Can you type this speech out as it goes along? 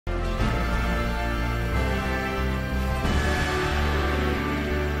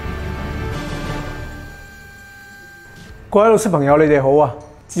各位老師朋友，你哋好啊！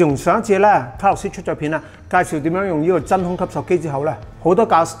自從上一次咧，卡洛斯出咗片啦，介紹點樣用呢個真空吸塑機之後咧，好多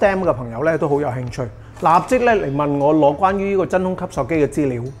教 STEM 嘅朋友咧都好有興趣，立即咧嚟問我攞關於呢個真空吸塑機嘅資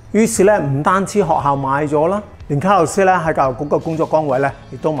料。於是咧，唔單止學校買咗啦，連卡洛斯咧喺教育局嘅工作崗位咧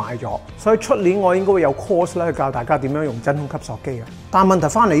亦都買咗。所以出年我應該會有 course 咧去教大家點樣用真空吸塑機嘅。但問題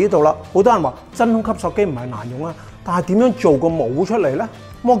翻嚟呢度啦，好多人話真空吸塑機唔係難用啊，但係點樣做個模出嚟咧？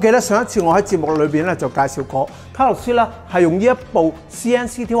我記得上一次我喺節目裏邊咧就介紹過，卡洛斯咧係用呢一部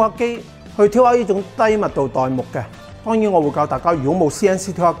CNC 雕刻機去雕刻呢種低密度梲木嘅。當然我會教大家，如果冇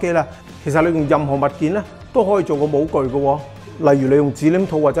CNC 雕刻機咧，其實你用任何物件咧都可以做個模具嘅喎。例如你用紙黏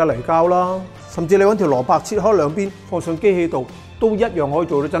土或者泥膠啦，甚至你揾條蘿蔔切開兩邊放上機器度，都一樣可以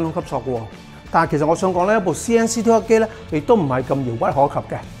做到真空吸塑嘅喎。但係其實我想講呢一部 CNC 雕刻機咧，亦都唔係咁遙不可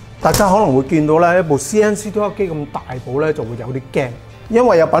及嘅。大家可能會見到咧，一部 CNC 雕刻機咁大部咧，就會有啲驚。因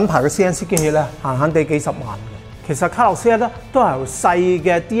為有品牌嘅 CNC 機器咧，閒地幾十萬嘅。其實卡洛斯咧都係由細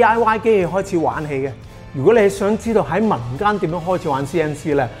嘅 DIY 機器開始玩起嘅。如果你想知道喺民間點樣開始玩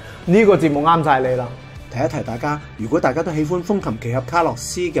CNC 咧，呢個節目啱晒你啦。提一提大家，如果大家都喜歡風琴奇俠卡洛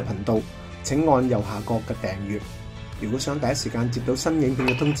斯嘅頻道，請按右下角嘅訂閱。如果想第一時間接到新影片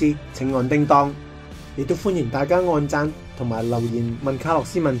嘅通知，請按叮當。亦都歡迎大家按讚同埋留言問卡洛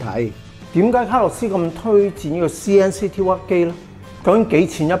斯問題。點解卡洛斯咁推薦呢個 CNC 雕刻機咧？究竟幾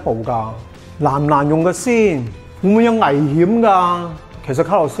錢一部㗎？難唔難用嘅先？會唔會有危險㗎？其實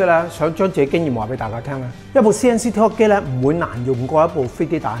卡洛斯咧想將自己經驗話俾大家聽咧，一部 CNC 雕刻機咧唔會難用過一部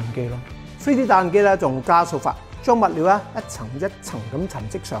 3D 打印機咯。3D 打印機咧就用加數法，將物料咧一層一層咁沉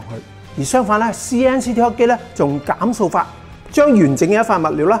積上去；而相反咧 CNC 雕刻機咧就用減數法，將完整嘅一塊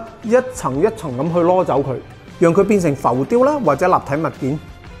物料咧一層一層咁去攞走佢，讓佢變成浮雕啦或者立體物件。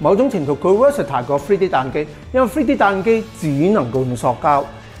某種程度佢 versatile 過 3D 打印機，因為 3D 打印機只能夠用塑膠，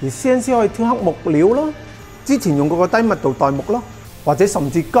而 CNC 可以雕刻木料啦，之前用過個低密度梲木啦，或者甚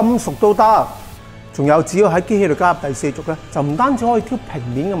至金屬都得。仲有只要喺機器度加入第四軸咧，就唔單止可以雕平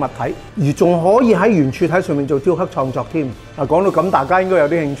面嘅物體，而仲可以喺圓柱體上面做雕刻創作添。嗱，講到咁，大家應該有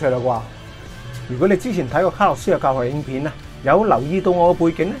啲興趣啦啩？如果你之前睇過卡洛斯嘅教學影片咧，有留意到我嘅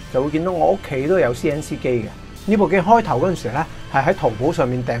背景咧，就會見到我屋企都有 CNC 機嘅。呢部機開頭嗰陣時咧，係喺淘寶上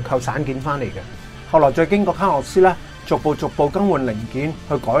面訂購散件翻嚟嘅，後來再經過卡洛斯咧，逐步更換零件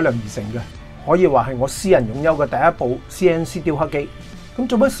去改良而成嘅，可以話係我私人擁有嘅第一部 CNC 雕刻機。咁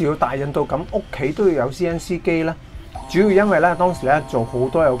做乜事要大印到咁，屋企都要有 CNC 機咧？主要因為咧當時咧做好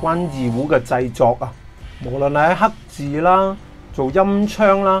多有關二胡嘅製作啊，無論係喺刻字啦、做音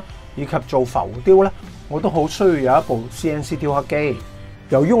槍啦，以及做浮雕咧，我都好需要有一部 CNC 雕刻機。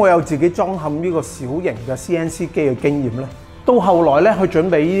由於我有自己裝嵌呢個小型嘅 CNC 機嘅經驗咧，到後來咧去準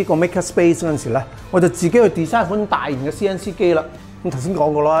備呢個 Maker Space 嗰陣時咧，我就自己去 design 一款大型嘅 CNC 機啦。咁頭先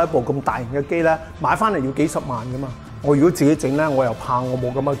講過啦，一部咁大型嘅機咧，買翻嚟要幾十萬噶嘛。我如果自己整咧，我又怕我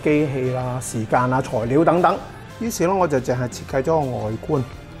冇咁嘅機器啦、時間啊、材料等等。於是咧，我就淨係設計咗個外觀，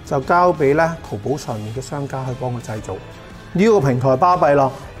就交俾咧淘寶上面嘅商家去幫我製造。呢個平台巴閉啦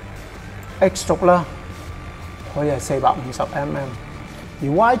 ，X 軸啦可以係450mm。而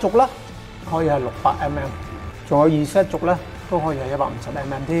Y 軸咧可以係600mm， 仲有 Z 軸咧都可以係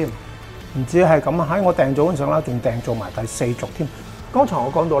150mm添。唔止係咁啊，喺我訂做嗰陣啦，仲訂做埋第四軸添。剛才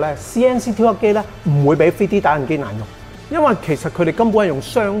我講到咧 ，CNC 雕刻機咧唔會比 3D 打印機難用，因為其實佢哋根本係用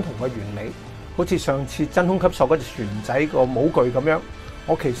相同嘅原理。好似上次真空吸塑嗰隻船仔個模具咁樣，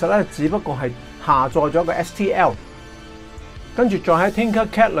我其實咧只不過係下載咗個 STL， 跟住再喺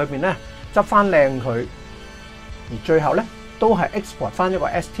Tinkercad 裏邊咧執翻靚佢，而最後咧都係 export 翻一個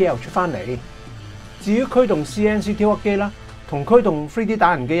STL 出翻嚟。至於驅動 CNC 雕刻機啦，同驅動 3D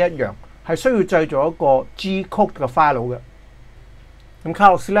打印機一樣，係需要製造一個 G code 嘅 file 嘅。咁卡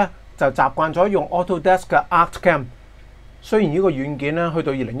洛斯咧就習慣咗用 Autodesk 嘅 ArtCam。雖然呢個軟件咧去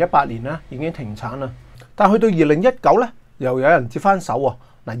到2018年咧已經停產啦，但係去到2019咧又有人接翻手喎。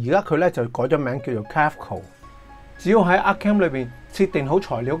嗱，而家佢咧就改咗名叫做 Cavco。只要喺 ArtCam 裏邊設定好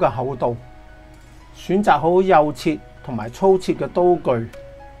材料嘅厚度，選擇好幼切同埋粗切嘅刀具，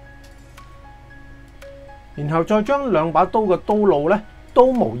然後再將兩把刀嘅刀路咧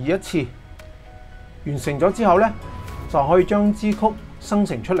都模擬一次，完成咗之後咧就可以將支曲生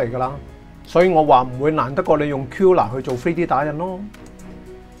成出嚟㗎啦。所以我話唔會難得過你用 Culer 去做 3D 打印咯。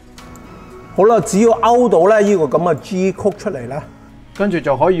好啦，只要勾到咧呢個咁嘅 G 曲出嚟咧，跟住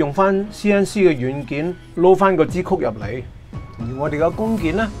就可以用翻 CNC 嘅軟件撈翻個 G 曲入嚟。而我哋嘅工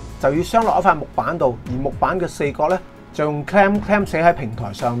件咧就要鑲落一塊木板度，而木板嘅四角咧就用 clamp 寫喺平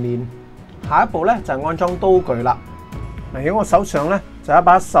台上面。下一步咧就係安裝刀具啦。嗱，喺我手上咧就一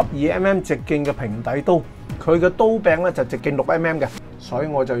把12mm 直徑嘅平底刀，佢嘅刀柄咧就直徑6mm嘅。所以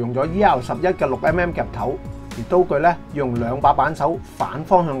我就用咗 ER11 嘅6mm 夾頭，而刀具咧要用2把扳手反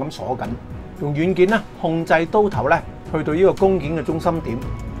方向咁鎖緊，用軟件咧控制刀頭咧去到呢個工件嘅中心點，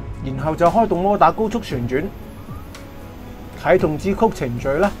然後就開動摩打高速旋轉，啟動支曲程序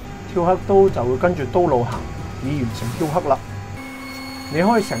咧，雕刻刀就會跟住刀路行，以完成雕刻啦。你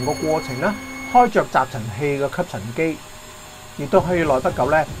可以成個過程咧開着集塵器嘅吸塵機，亦都可以耐得久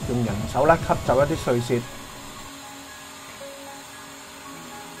咧用人手咧吸走一啲碎屑。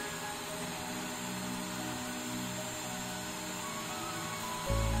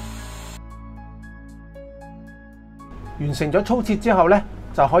完成咗粗切之後咧，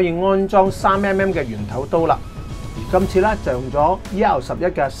就可以安裝3mm 嘅圓頭刀啦。而今次咧就用咗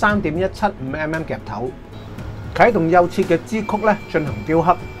EL11嘅3.175mm 夾頭，啟動幼切嘅支曲咧進行雕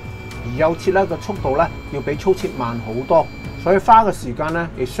刻。而幼切咧個速度咧要比粗切慢好多，所以花嘅時間咧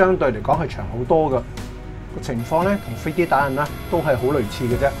亦相對嚟講係長好多嘅。個情況咧同 3D 打印啦都係好類似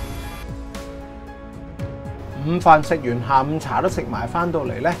嘅啫。午飯食完，下午茶都食埋，翻到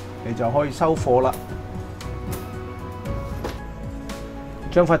嚟咧你就可以收貨啦。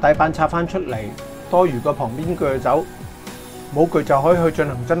將塊底板拆翻出嚟，多餘嘅旁邊鋸走，冇鋸就可以去進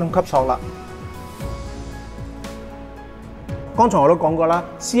行真空吸塑啦。剛才我都講過啦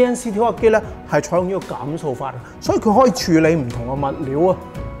 ，CNC 雕刻機咧係採用呢個減塑法，所以佢可以處理唔同嘅物料啊。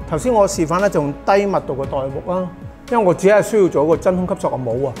頭先我示範咧就用低密度嘅梲木啦，因為我只係需要做一個真空吸塑嘅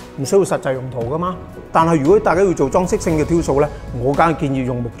帽啊，唔需要實際用途噶嘛。但係如果大家要做裝飾性嘅雕塑咧，我梗係建議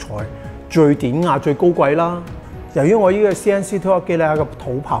用木材，最典雅、最高貴啦。由於我呢個 CNC 雕刻機咧係個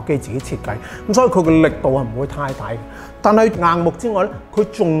土炮機自己設計，咁所以佢嘅力度係唔會太大嘅。但係硬木之外咧，佢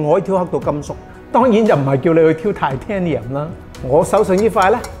仲可以雕刻到金屬。當然就唔係叫你去挑 titanium 啦。我手上呢塊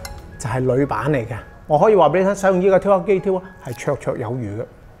咧就係鋁板嚟嘅，我可以話俾你聽，使用呢個雕刻機雕係綽綽有餘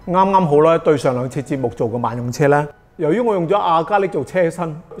嘅。啱啱好啦，對上2次節目做嘅萬用車咧，由於我用咗亞加力做車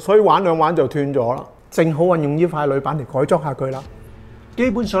身，所以玩2玩就斷咗啦。正好運用呢塊鋁板嚟改裝下佢啦。基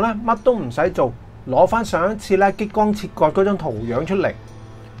本上咧乜都唔使做。攞翻上一次咧激光切割嗰張圖樣出嚟，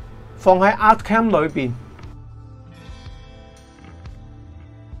放喺 ArtCam 裏邊。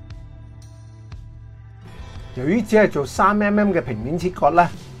由於只係做3mm 嘅平面切割咧，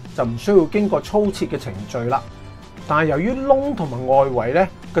就唔需要經過粗切嘅程序啦。但係由於窿同埋外圍咧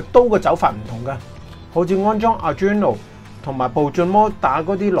嘅刀嘅走法唔同嘅，好似安裝 Arduino 同埋步進摩打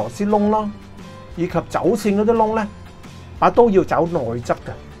嗰啲螺絲窿啦，以及走線嗰啲窿咧，把刀要走內側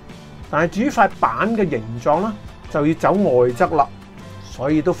嘅。但係至於塊板嘅形狀咧，就要走外側啦，所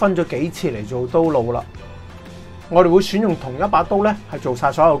以都分咗幾次嚟做刀路啦。我哋會選用同一把刀咧，係做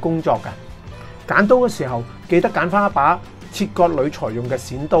晒所有工作嘅。揀刀嘅時候，記得揀翻一把切割鋁材用嘅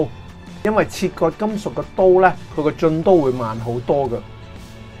剪刀，因為切割金屬嘅刀咧，佢個進刀會慢好多嘅。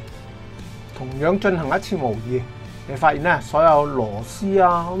同樣進行一次模擬，你發現咧，所有螺絲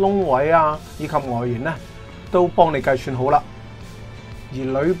啊、窿位啊以及外緣咧，都幫你計算好啦。而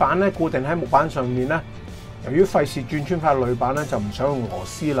鋁板咧固定喺木板上面咧，由於費事轉穿塊鋁板咧，就唔想用螺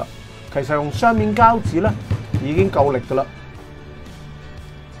絲啦。其實用雙面膠紙咧已經夠力噶啦。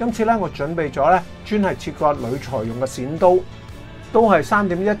今次咧我準備咗咧專係切割鋁材用嘅剪刀，都係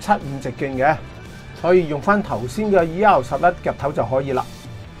3.175直徑嘅，所以用翻頭先嘅 EL11夾頭就可以啦。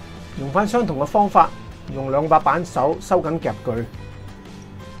用翻相同嘅方法，用2把扳手收緊夾具。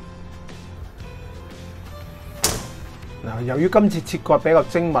嗱，由於今次切割比較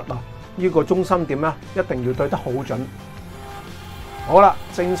精密啊，呢個中心點咧一定要對得好準。好啦，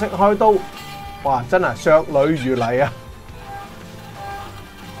正式開刀，哇，真係削鋁如泥啊！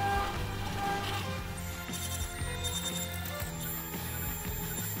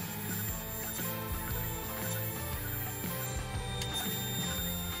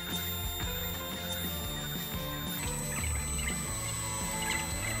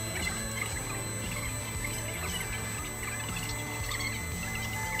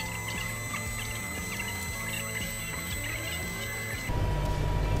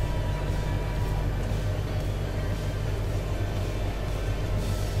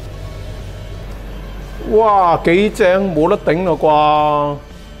哇，幾正，冇得頂啦啩，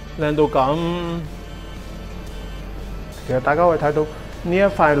靚到咁。其實大家可以睇到呢一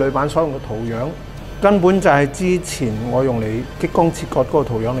塊鋁板所用嘅圖樣，根本就係之前我用嚟激光切割嗰個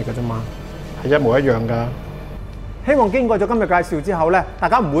圖樣嚟嘅啫嘛，係一模一樣㗎。希望經過咗今日介紹之後咧，大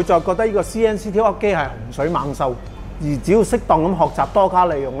家唔會再覺得呢個 CNC 雕刻機係洪水猛獸，而只要適當咁學習多加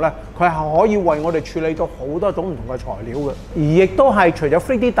利用咧，佢係可以為我哋處理到好多種唔同嘅材料嘅，而亦都係除咗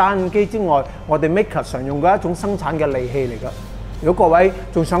 3D 打印機之外，我哋 Maker 常用嘅一種生產嘅利器嚟㗎。如果各位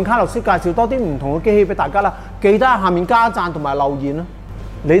仲想卡洛斯介紹多啲唔同嘅機器俾大家啦，記得喺下面加讚同埋留言啦。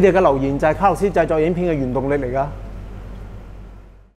你哋嘅留言就係卡洛斯製作影片嘅原動力嚟㗎。